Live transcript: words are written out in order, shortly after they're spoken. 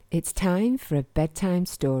It's time for a bedtime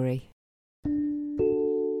story.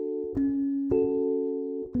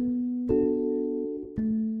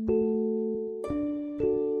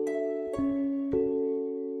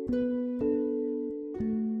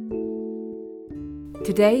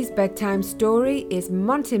 Today's bedtime story is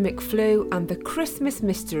Monty McFlue and the Christmas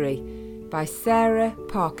Mystery by Sarah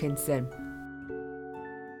Parkinson.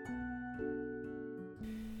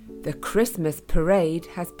 The Christmas parade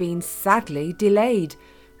has been sadly delayed.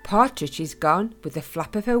 Partridge is gone with the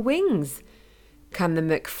flap of her wings. Can the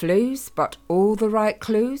McFlues spot all the right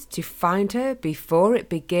clues to find her before it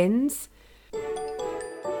begins?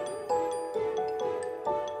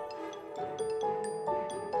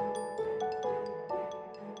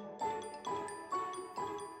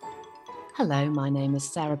 Hello, my name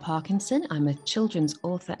is Sarah Parkinson. I'm a children's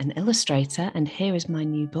author and illustrator, and here is my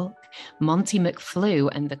new book, Monty McFlue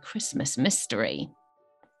and the Christmas Mystery.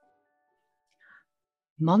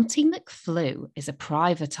 Monty McFlue is a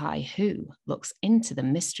private eye who looks into the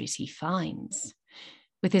mysteries he finds.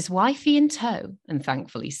 With his wifey in tow, and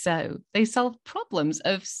thankfully so, they solve problems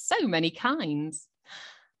of so many kinds.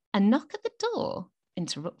 A knock at the door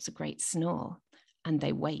interrupts a great snore, and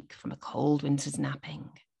they wake from a cold winter's napping.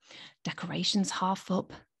 Decorations half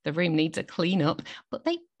up, the room needs a clean up, but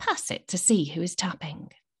they pass it to see who is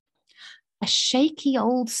tapping. A shaky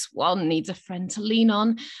old swan needs a friend to lean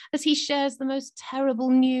on as he shares the most terrible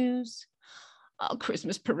news. Our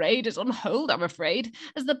Christmas parade is on hold, I'm afraid,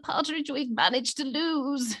 as the partridge we've managed to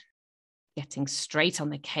lose. Getting straight on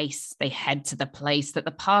the case, they head to the place that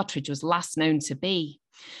the partridge was last known to be.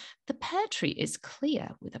 The pear tree is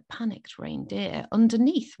clear with a panicked reindeer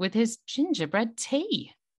underneath with his gingerbread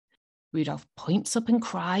tea. Rudolph points up and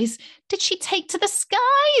cries, "Did she take to the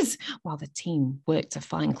skies?" while the team work to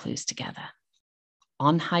find clues together.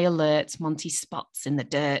 On high alert, Monty spots in the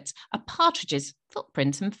dirt a partridge's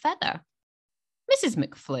footprint and feather. Mrs.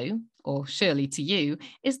 McFlue, or Shirley to you,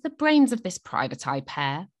 is the brains of this private eye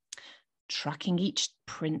pair. Tracking each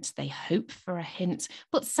print, they hope for a hint,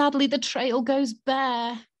 but sadly the trail goes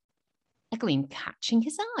bare. A gleam catching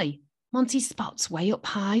his eye, Monty spots way up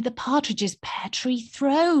high the partridge's pear tree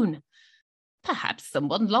throne. Perhaps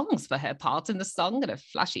someone longs for her part in the song and a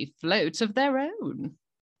flashy float of their own.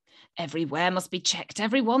 Everywhere must be checked,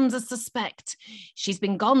 everyone's a suspect. She's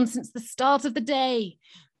been gone since the start of the day.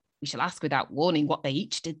 We shall ask without warning what they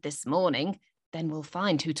each did this morning, then we'll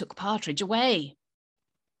find who took Partridge away.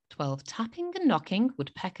 12 tapping and knocking,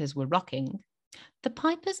 woodpeckers were rocking. The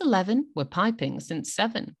pipers 11 were piping since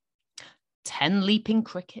 7. 10 leaping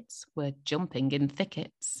crickets were jumping in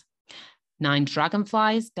thickets. 9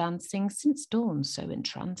 dragonflies dancing since dawn so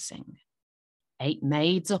entrancing. 8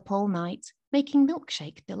 maids up all night, making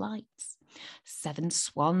milkshake delights. 7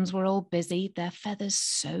 swans were all busy, their feathers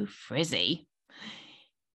so frizzy.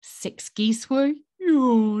 6 geese were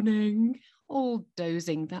yawning, all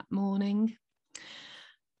dozing that morning.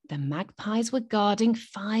 The magpies were guarding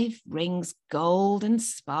 5 rings, gold and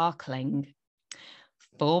sparkling.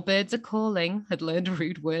 4 birds a calling, had learned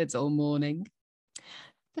rude words all morning.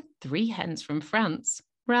 The 3 hens from France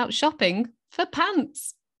were out shopping for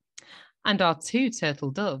pants. And our 2 turtle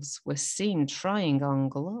doves were seen trying on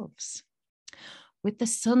gloves. With the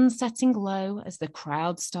sun setting low as the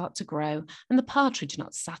crowds start to grow and the partridge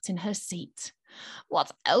not sat in her seat.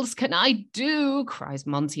 "What else can I do?" cries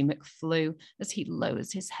Monty McFlue as he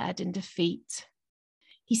lowers his head in defeat.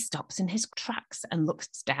 He stops in his tracks and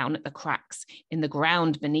looks down at the cracks in the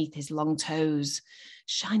ground beneath his long toes.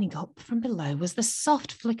 Shining up from below was the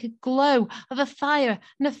soft flickered glow of a fire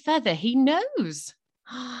and a feather he knows.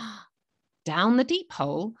 Down the deep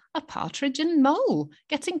hole, a partridge and mole,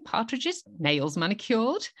 getting Partridge's nails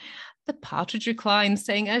manicured. The partridge reclines,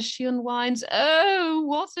 saying as she unwinds, "Oh,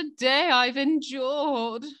 what a day I've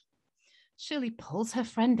endured." Shirley pulls her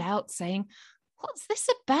friend out, saying, "What's this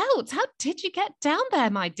about? How did you get down there,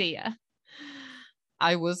 my dear?"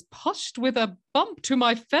 "I was pushed with a bump to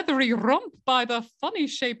my feathery rump by the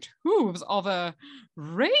funny-shaped hooves of a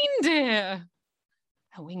reindeer."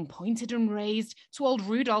 Her wing pointed and raised to old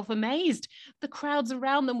Rudolph amazed. The crowds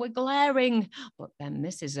around them were glaring. But then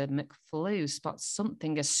Mrs. McFlue spots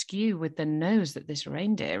something askew with the nose that this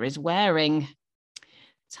reindeer is wearing.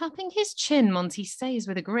 Tapping his chin, Monty says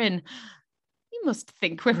with a grin, "You must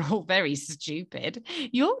think we're all very stupid.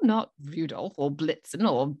 You're not Rudolph or Blitzen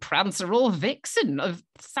or Prancer or Vixen of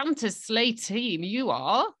Santa's sleigh team. You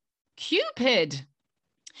are Cupid.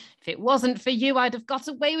 If it wasn't for you, I'd have got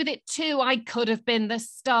away with it too. I could have been the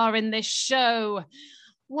star in this show.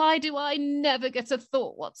 Why do I never get a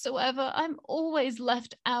thought whatsoever? I'm always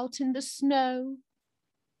left out in the snow."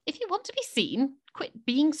 If you want to be seen, quit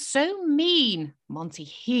being so mean. Monty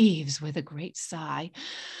heaves with a great sigh.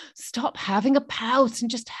 Stop having a pout and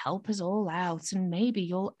just help us all out, and maybe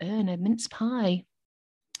you'll earn a mince pie.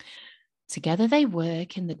 Together they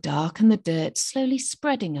work in the dark and the dirt, slowly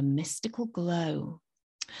spreading a mystical glow,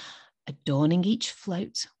 adorning each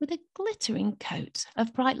float with a glittering coat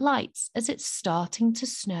of bright lights as it's starting to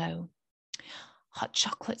snow. Hot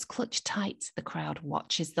chocolates clutch tight, the crowd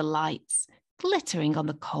watches the lights, glittering on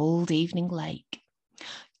the cold evening lake.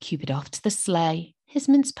 Cupid off to the sleigh, his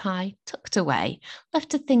mince pie tucked away,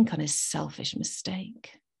 left to think on his selfish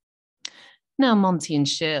mistake. Now Monty and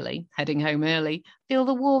Shirley, heading home early, feel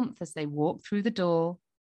the warmth as they walk through the door.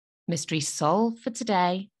 Mystery solved for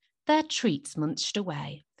today, their treats munched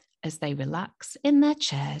away as they relax in their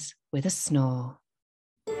chairs with a snore.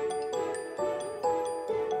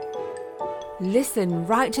 Listen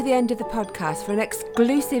right to the end of the podcast for an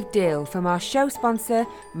exclusive deal from our show sponsor,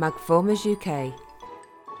 Magformers UK.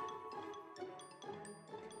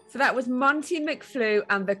 So that was Monty McFlue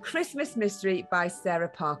and the Christmas Mystery by Sarah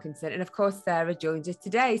Parkinson. And of course, Sarah joins us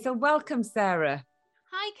today. So welcome, Sarah.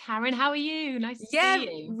 Hi, Karen. How are you? Nice to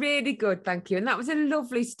see you. Really good. Thank you. And that was a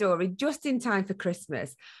lovely story just in time for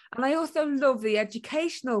Christmas. And I also love the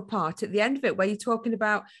educational part at the end of it, where you're talking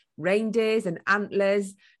about reindeers and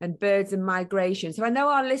antlers and birds and migration. So I know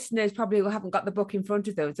our listeners probably haven't got the book in front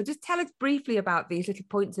of them. So just tell us briefly about these little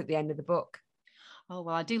points at the end of the book. Oh,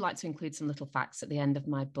 well, I do like to include some little facts at the end of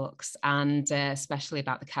my books, and especially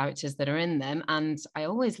about the characters that are in them. And I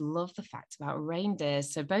always love the fact about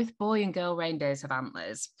reindeers. So both boy and girl reindeers have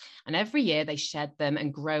antlers, and every year they shed them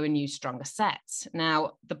and grow a new, stronger set.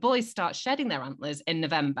 Now, the boys start shedding their antlers in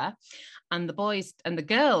November, and the boys and the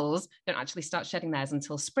girls don't actually start shedding theirs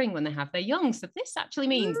until spring when they have their young. So this actually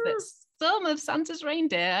means that some of Santa's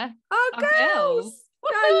reindeer are girls.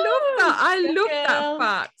 I love that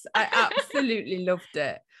fact. I absolutely loved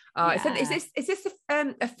it. So is this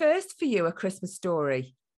a first for you, a Christmas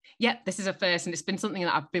story? Yep, this is a first, and it's been something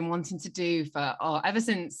that I've been wanting to do for ever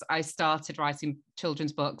since I started writing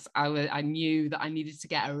children's books. I knew that I needed to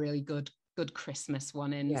get a really good Christmas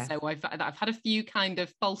one in. Yeah. So I've had a few kind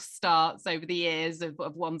of false starts over the years of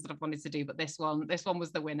ones that I've wanted to do, but this one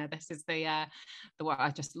was the winner. This is the one I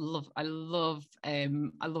just love. I love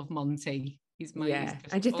Monty.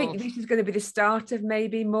 And do you think this is going to be the start of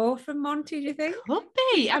maybe more from Monty, do you think? Could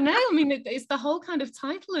be. I know. I mean, it's the whole kind of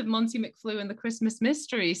title of Monty McFlue and the Christmas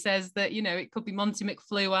Mystery says that, it could be Monty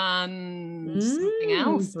McFlue and something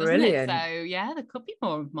else, brilliant. Doesn't it? So, yeah, there could be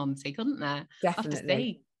more of Monty, couldn't there?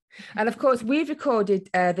 Definitely. And of course, we've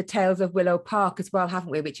recorded the Tales of Willow Park as well,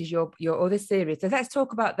 haven't we? Which is your other series. So let's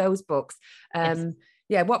talk about those books. Yes.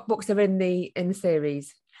 Yeah, what books are in the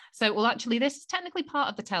series? So, well, actually, this is technically part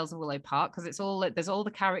of the Tales of Willow Park, because there's all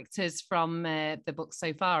the characters from the books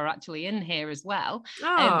so far are actually in here as well. The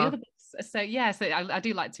other books, so I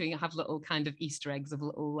do like to have little kind of Easter eggs of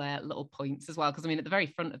little points as well, because I mean, at the very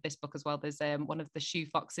front of this book as well, there's one of the shoe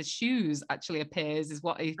fox's shoes actually appears, is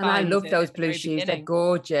what he finds. And I love those blue shoes; they're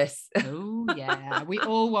gorgeous. Oh yeah, we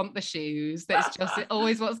all want the shoes. That's just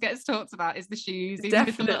always what gets talked about is the shoes.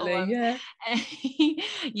 Definitely, yeah.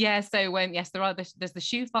 Yeah. So there's the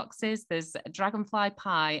shoe foxes, there's Dragonfly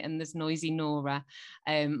Pie, and there's Noisy Nora,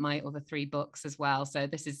 my other three books as well. So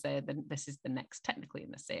this is the next technically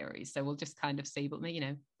in the series. So we'll just kind of see, but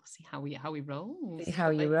we'll see how we roll. See how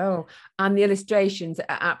you roll. And the illustrations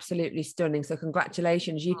are absolutely stunning. So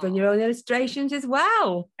congratulations, you've done your own illustrations as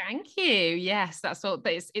well. Thank you. Yes, that's all.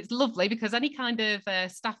 But it's lovely because any kind of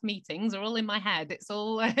staff meetings are all in my head. It's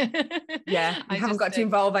all yeah. You haven't got to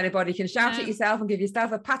involve anybody. You can shout at yourself and give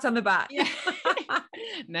yourself a pat on the back. Yeah.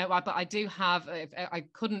 No, but I do have. I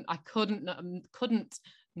couldn't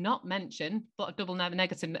not mention, but a double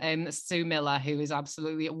negative, Sue Miller, who is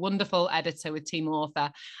absolutely a wonderful editor with Team Author,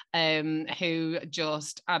 who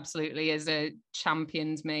just absolutely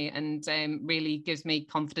champions me and really gives me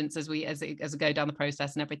confidence as I go down the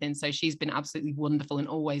process and everything. So she's been absolutely wonderful and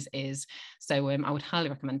always is. So I would highly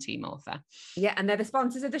recommend Team Author. Yeah, and they're the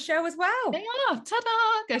sponsors of the show as well. They are.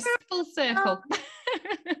 Ta-da! Go full circle.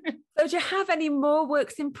 So do you have any more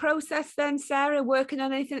works in process then, Sarah? Working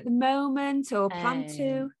on anything at the moment or plan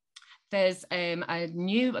to? There's a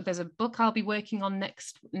book I'll be working on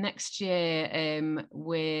next year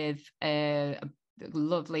with a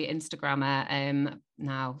lovely Instagrammer.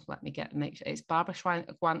 Now let me make sure it's Barbara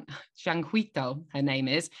Gianquito, her name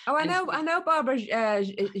is. Oh, I know Barbara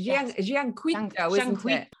Gianquito, isn't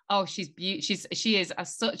it? Oh, she is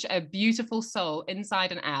such a beautiful soul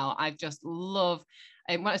inside and out. I just love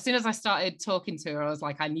as soon as I started talking to her, I was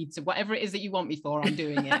like, I need to, whatever it is that you want me for, I'm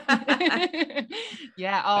doing it.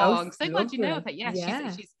 Yeah. Oh, I'm so glad you know that.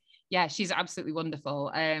 Yeah, she's absolutely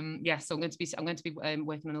wonderful. So I'm going to be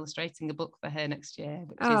working on illustrating a book for her next year,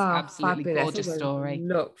 which is absolutely fabulous. Gorgeous story.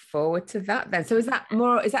 Look forward to that then. So is that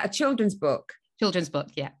a children's book? Children's book,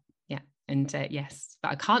 yeah. And yes,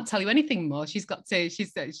 but I can't tell you anything more. She's got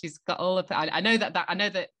all of that. I know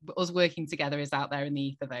that us working together is out there in the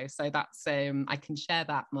ether though. So that's I can share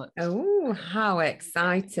that much. Oh, how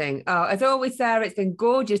exciting. Oh, as always, Sarah, it's been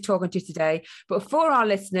gorgeous talking to you today. But for our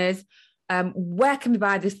listeners, where can we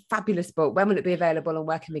buy this fabulous book? When will it be available and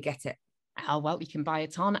where can we get it? Oh, well, you can buy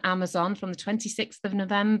it on Amazon from the 26th of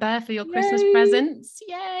November for your Christmas presents.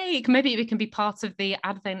 Yay! Maybe it can be part of the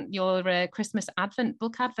your Christmas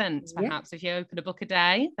book advent, perhaps. If you open a book a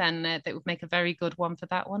day, then that would make a very good one for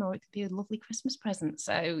that one, or it could be a lovely Christmas present.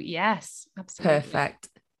 So yes, absolutely. Perfect.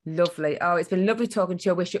 Lovely. Oh, it's been lovely talking to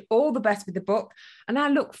you. I wish you all the best with the book. And I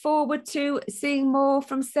look forward to seeing more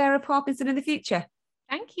from Sarah Parkinson in the future.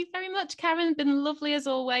 Thank you very much, Karen. Been lovely as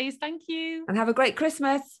always. Thank you. And have a great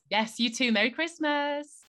Christmas. Yes, you too. Merry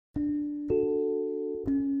Christmas.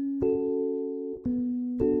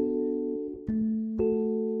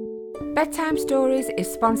 Bedtime Stories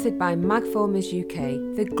is sponsored by Magformers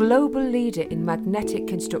UK, the global leader in magnetic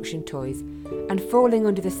construction toys. And falling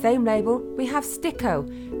under the same label, we have Sticko,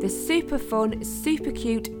 the super fun, super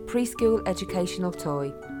cute preschool educational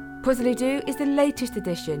toy. Puzzly-Doo is the latest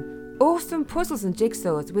edition. Awesome puzzles and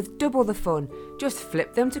jigsaws with double the fun. Just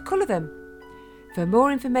flip them to colour them. For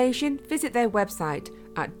more information, visit their website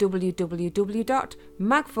at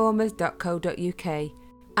www.magformers.co.uk.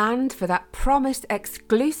 And for that promised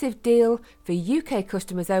exclusive deal for UK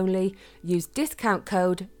customers only, use discount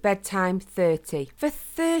code BEDTIME30 for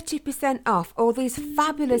 30% off all these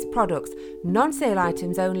fabulous products, non-sale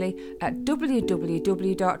items only at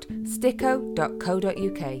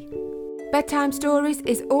www.sticko.co.uk. Bedtime Stories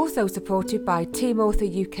is also supported by Team Author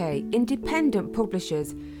UK, independent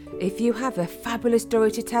publishers. If you have a fabulous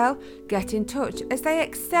story to tell, get in touch as they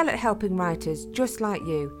excel at helping writers just like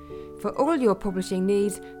you. For all your publishing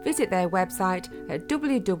needs, visit their website at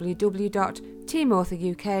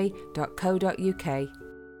www.teamauthoruk.co.uk.